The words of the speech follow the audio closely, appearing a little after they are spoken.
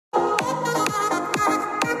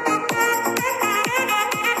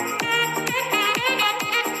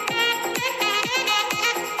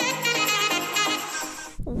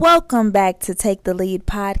Welcome back to Take the Lead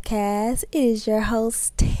podcast. It is your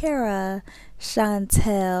host, Tara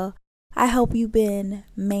Chantel. I hope you've been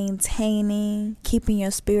maintaining, keeping your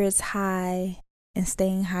spirits high, and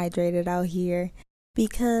staying hydrated out here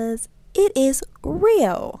because it is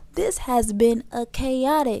real. This has been a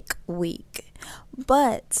chaotic week.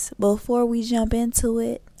 But before we jump into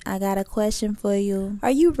it, I got a question for you. Are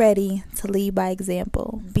you ready to lead by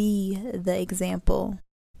example? Be the example.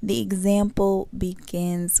 The example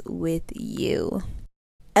begins with you.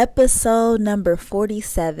 Episode number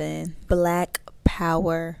 47, Black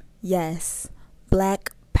Power. Yes,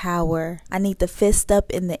 Black Power. I need the fist up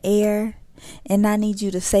in the air, and I need you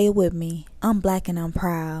to say it with me. I'm black and I'm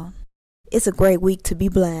proud. It's a great week to be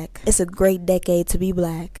black. It's a great decade to be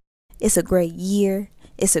black. It's a great year.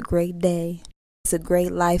 It's a great day. It's a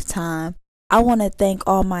great lifetime. I want to thank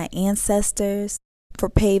all my ancestors for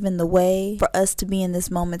paving the way for us to be in this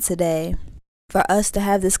moment today, for us to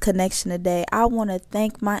have this connection today. I want to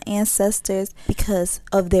thank my ancestors because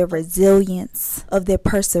of their resilience, of their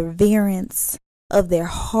perseverance, of their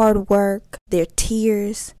hard work, their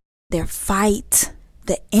tears, their fight,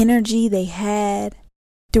 the energy they had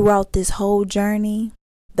throughout this whole journey,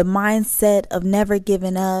 the mindset of never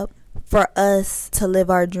giving up, for us to live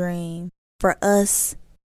our dream, for us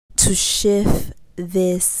to shift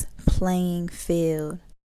this playing field.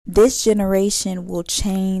 This generation will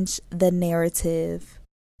change the narrative.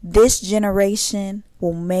 This generation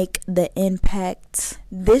will make the impact.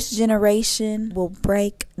 This generation will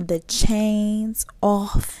break the chains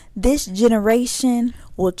off. This generation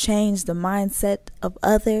will change the mindset of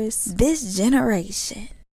others. This generation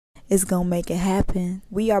is gonna make it happen.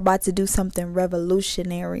 We are about to do something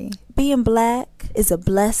revolutionary. Being black is a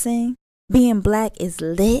blessing. Being black is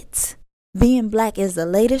lit. Being black is the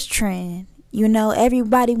latest trend. You know,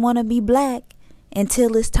 everybody want to be black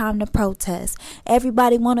until it's time to protest.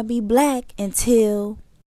 Everybody want to be black until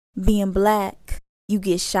being black, you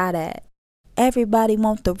get shot at. Everybody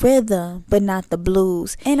want the rhythm, but not the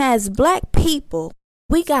blues. And as black people,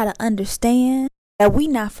 we got to understand that we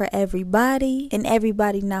not for everybody and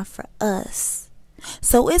everybody not for us.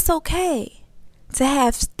 So it's okay to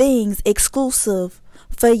have things exclusive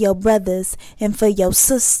for your brothers and for your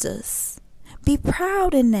sisters. Be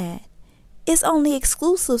proud in that. It's only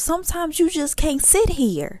exclusive. Sometimes you just can't sit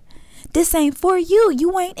here. This ain't for you.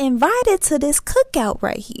 You ain't invited to this cookout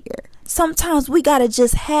right here. Sometimes we gotta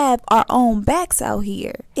just have our own backs out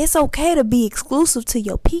here. It's okay to be exclusive to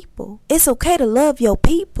your people. It's okay to love your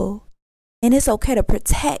people. And it's okay to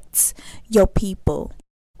protect your people.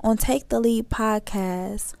 On Take the Lead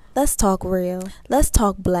podcast, let's talk real. Let's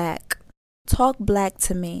talk black. Talk black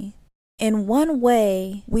to me. In one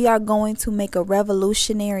way, we are going to make a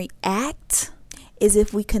revolutionary act is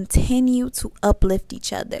if we continue to uplift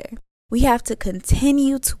each other. We have to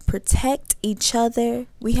continue to protect each other.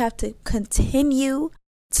 We have to continue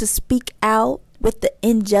to speak out with the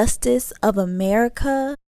injustice of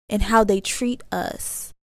America and how they treat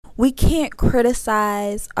us. We can't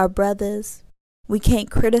criticize our brothers. We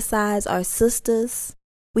can't criticize our sisters.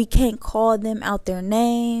 We can't call them out their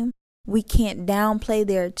name. We can't downplay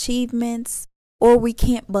their achievements, or we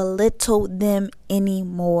can't belittle them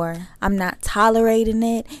anymore. I'm not tolerating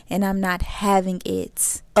it, and I'm not having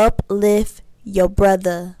it. Uplift your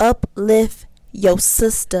brother. Uplift your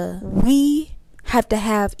sister. We have to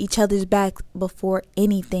have each other's back before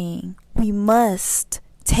anything. We must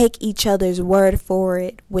take each other's word for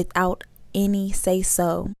it without any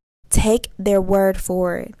say-so. Take their word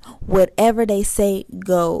for it. Whatever they say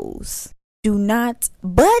goes. Do not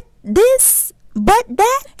but this, but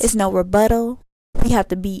that. It's no rebuttal. We have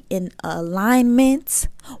to be in alignment.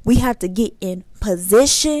 We have to get in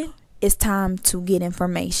position. It's time to get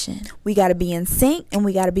information. We got to be in sync, and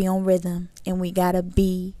we got to be on rhythm, and we got to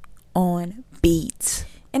be on beat.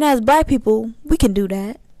 And as black people, we can do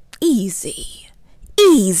that. Easy.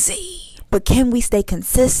 But can we stay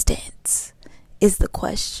consistent is the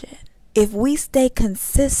question. If we stay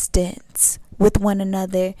consistent with one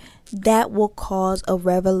another, that will cause a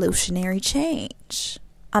revolutionary change.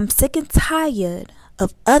 I'm sick and tired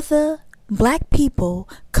of other black people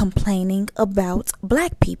complaining about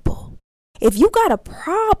black people. If you got a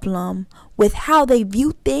problem with how they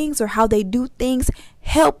view things or how they do things,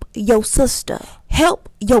 help your sister, help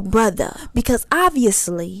your brother, because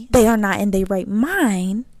obviously they are not in their right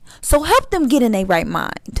mind. So help them get in their right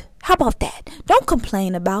mind. How about that? Don't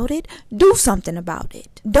complain about it. Do something about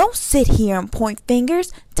it. Don't sit here and point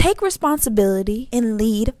fingers. Take responsibility and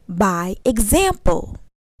lead by example.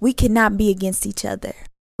 We cannot be against each other.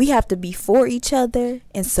 We have to be for each other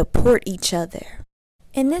and support each other.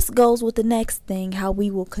 And this goes with the next thing, how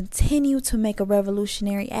we will continue to make a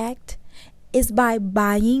revolutionary act is by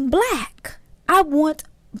buying black. I want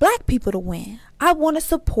black people to win. I want to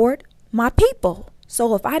support my people.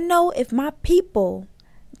 So if I know if my people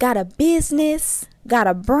got a business, got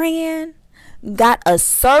a brand, got a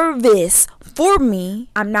service for me,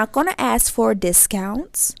 I'm not going to ask for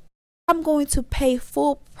discounts. I'm going to pay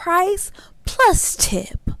full price plus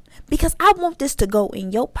tip. Because I want this to go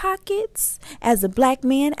in your pockets as a black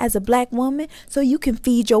man, as a black woman, so you can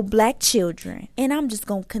feed your black children. And I'm just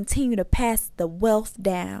going to continue to pass the wealth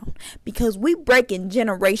down, because we breaking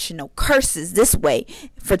generational curses this way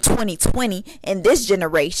for 2020 in this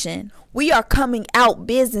generation. We are coming out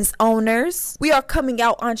business owners. We are coming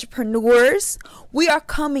out entrepreneurs. We are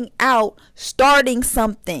coming out starting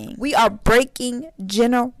something. We are breaking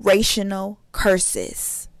generational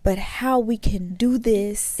curses. But how we can do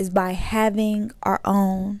this is by having our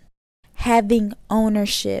own, having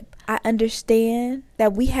ownership. I understand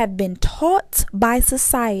that we have been taught by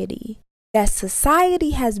society, that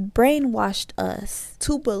society has brainwashed us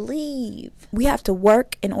to believe we have to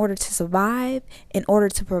work in order to survive, in order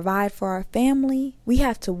to provide for our family. We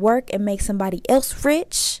have to work and make somebody else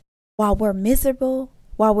rich while we're miserable,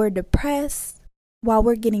 while we're depressed, while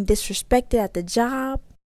we're getting disrespected at the job.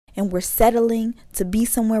 And we're settling to be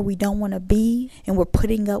somewhere we don't want to be, and we're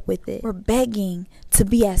putting up with it. We're begging to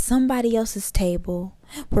be at somebody else's table.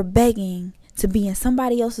 We're begging to be in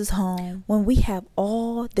somebody else's home when we have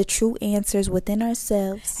all the true answers within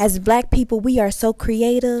ourselves. As black people, we are so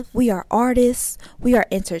creative. We are artists. We are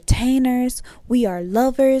entertainers. We are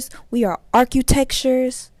lovers. We are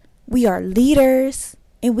architectures. We are leaders.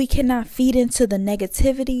 And we cannot feed into the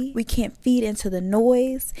negativity. We can't feed into the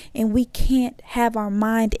noise. And we can't have our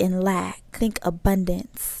mind in lack. Think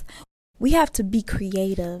abundance. We have to be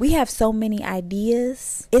creative. We have so many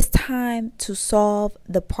ideas. It's time to solve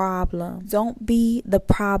the problem. Don't be the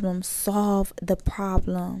problem. Solve the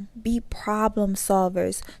problem. Be problem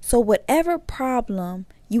solvers. So whatever problem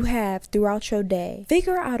you have throughout your day,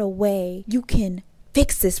 figure out a way you can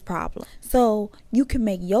fix this problem so you can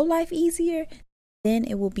make your life easier. Then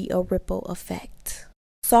it will be a ripple effect.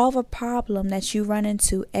 Solve a problem that you run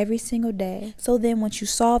into every single day. So then once you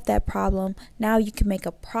solve that problem, now you can make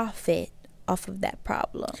a profit off of that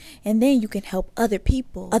problem. And then you can help other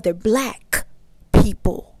people, other black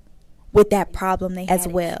people, with that problem they had as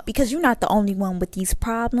well. Because you're not the only one with these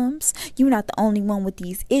problems. You're not the only one with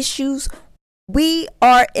these issues. We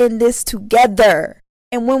are in this together.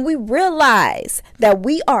 And when we realize that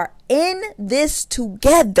we are in this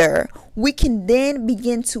together, we can then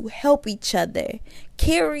begin to help each other,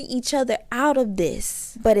 carry each other out of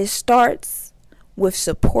this. But it starts with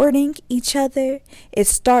supporting each other. It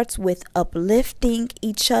starts with uplifting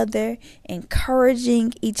each other,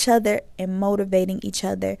 encouraging each other, and motivating each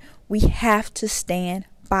other. We have to stand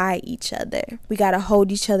by each other. We got to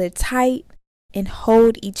hold each other tight and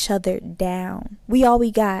hold each other down. We all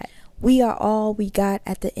we got. We are all we got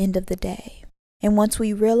at the end of the day. And once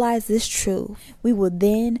we realize this truth, we will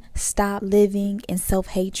then stop living in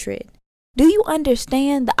self-hatred. Do you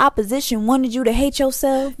understand the opposition wanted you to hate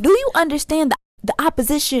yourself? Do you understand the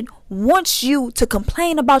opposition wants you to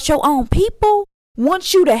complain about your own people?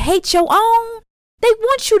 Wants you to hate your own? They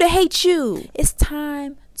want you to hate you. It's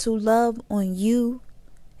time to love on you.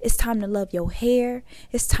 It's time to love your hair.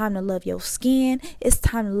 It's time to love your skin. It's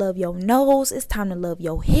time to love your nose. It's time to love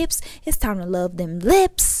your hips. It's time to love them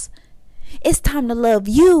lips. It's time to love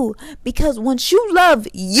you. Because once you love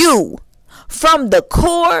you from the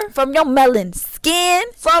core, from your melon skin,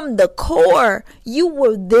 from the core, you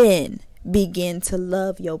will then begin to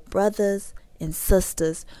love your brothers and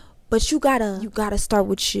sisters. But you gotta start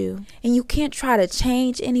with you. And you can't try to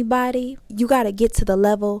change anybody. You gotta get to the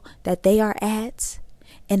level that they are at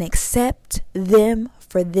and accept them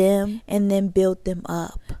for them, and then build them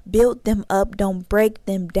up. Build them up. Don't break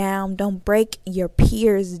them down. Don't break your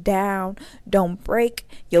peers down. Don't break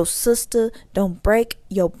your sister. Don't break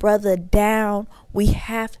your brother down. We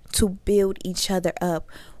have to build each other up.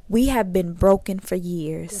 We have been broken for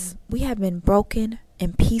years. We have been broken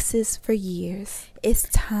in pieces for years. It's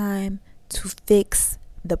time to fix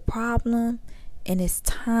the problem, and it's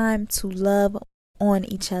time to love on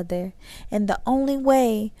each other. And the only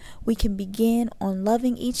way we can begin on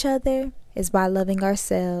loving each other is by loving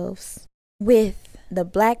ourselves. With the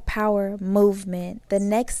Black Power movement, the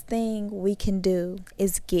next thing we can do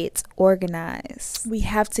is get organized. We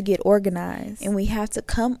have to get organized, and we have to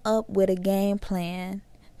come up with a game plan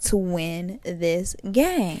to win this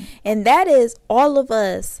game. And that is all of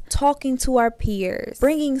us talking to our peers,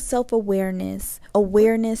 bringing self-awareness,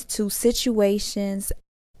 awareness to situations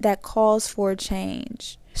that calls for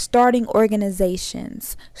change, starting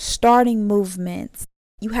organizations, starting movements.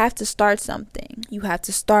 You have to start something. You have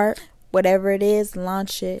to start whatever it is,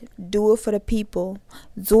 launch it, do it for the people,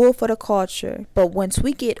 do it for the culture. But once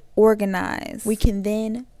we get organized, we can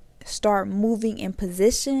then start moving in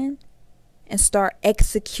position and start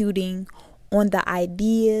executing on the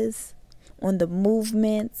ideas, on the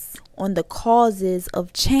movements, on the causes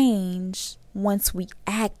of change once we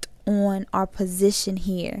act on our position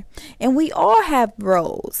here. And we all have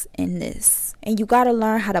roles in this, and you got to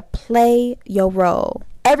learn how to play your role.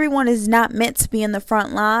 Everyone is not meant to be in the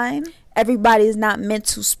front line. Everybody is not meant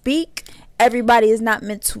to speak. Everybody is not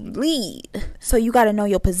meant to lead. So you got to know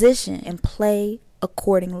your position and play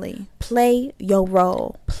accordingly. Play your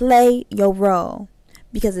role. Play your role.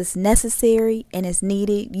 Because it's necessary and it's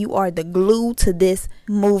needed. You are the glue to this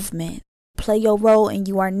movement. Play your role and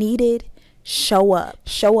you are needed. Show up.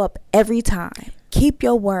 Show up every time. Keep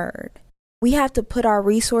your word. We have to put our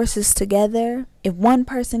resources together. If one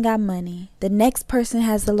person got money, the next person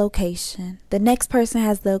has the location, the next person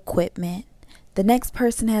has the equipment, the next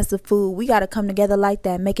person has the food. We got to come together like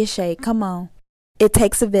that. Make it shake. Come on. It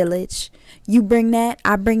takes a village. You bring that,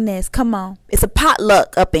 I bring this. Come on. It's a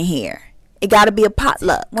potluck up in here. It got to be a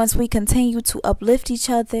potluck. Once we continue to uplift each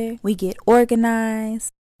other, we get organized,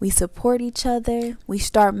 we support each other, we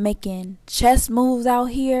start making chess moves out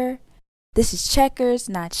here. This is checkers,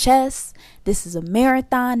 not chess. This is a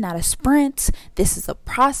marathon, not a sprint. This is a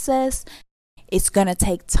process. It's going to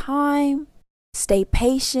take time. Stay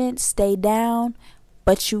patient, stay down,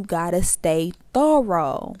 but you got to stay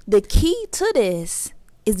thorough. The key to this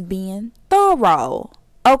is being thorough,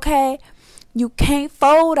 okay? You can't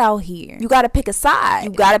fold out here. You got to pick a side.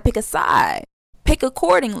 You got to pick a side. Pick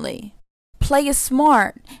accordingly. Play it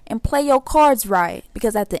smart and play your cards right,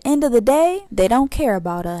 because at the end of the day, they don't care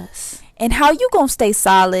about us. And how you gonna stay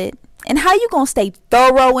solid and how you gonna stay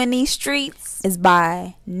thorough in these streets is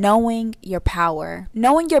by knowing your power.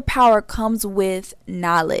 Knowing your power comes with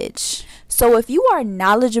knowledge. So if you are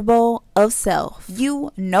knowledgeable of self,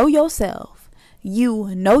 you know yourself,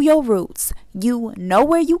 you know your roots, you know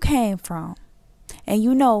where you came from, and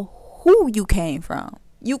you know who you came from,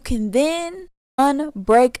 you can then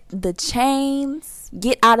unbreak the chains,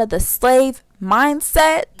 get out of the slave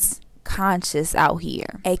mindset. Conscious out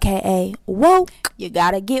here, aka woke. You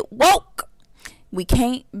gotta get woke. We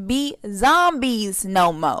can't be zombies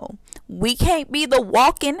no more. We can't be the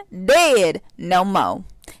walking dead no more.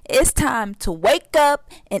 It's time to wake up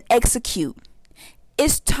and execute.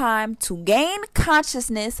 It's time to gain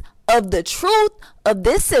consciousness of the truth of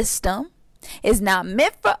this system. It's not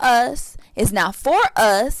meant for us. It's not for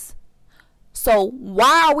us. So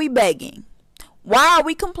why are we begging? Why are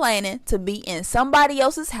we complaining to be in somebody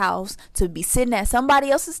else's house, to be sitting at somebody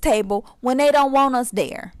else's table when they don't want us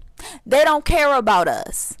there? They don't care about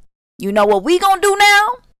us. You know what we gonna do now?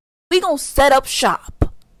 We gonna set up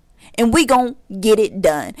shop and we gonna get it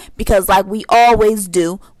done, because like we always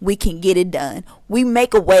do, we can get it done. We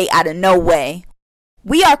make a way out of no way.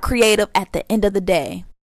 We are creative at the end of the day.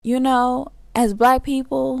 You know, as black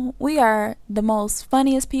people, we are the most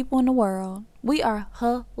funniest people in the world. We are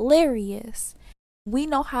hilarious. We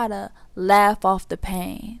know how to laugh off the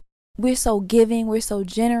pain. We're so giving, we're so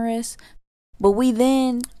generous, but we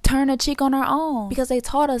then turn a cheek on our own because they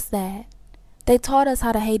taught us that. They taught us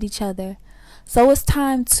how to hate each other. So it's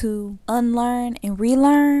time to unlearn and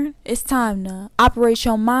relearn. It's time to operate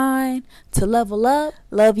your mind, to level up,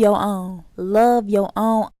 love your own. Love your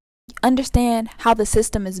own. Understand how the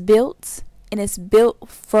system is built, and it's built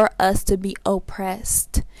for us to be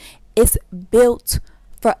oppressed. It's built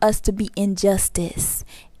for us to be injustice.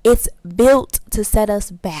 It's built to set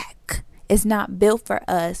us back. It's not built for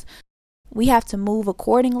us. We have to move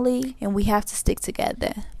accordingly, and we have to stick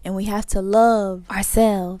together, and we have to love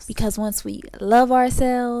ourselves, because once we love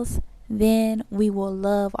ourselves, then we will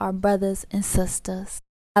love our brothers and sisters.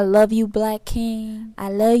 I love you, Black King. I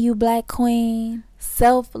love you, Black Queen.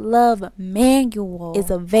 Self-Love Manual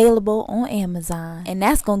is available on Amazon, and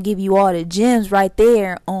that's gonna give you all the gems right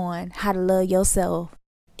there on how to love yourself.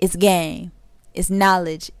 It's game, it's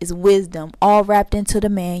knowledge, it's wisdom, all wrapped into the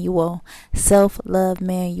manual. Self-Love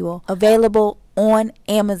Manual, available on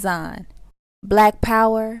Amazon. Black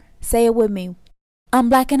Power, say it with me. I'm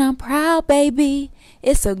black and I'm proud, baby.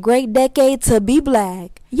 It's a great decade to be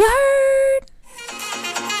black. Yeah.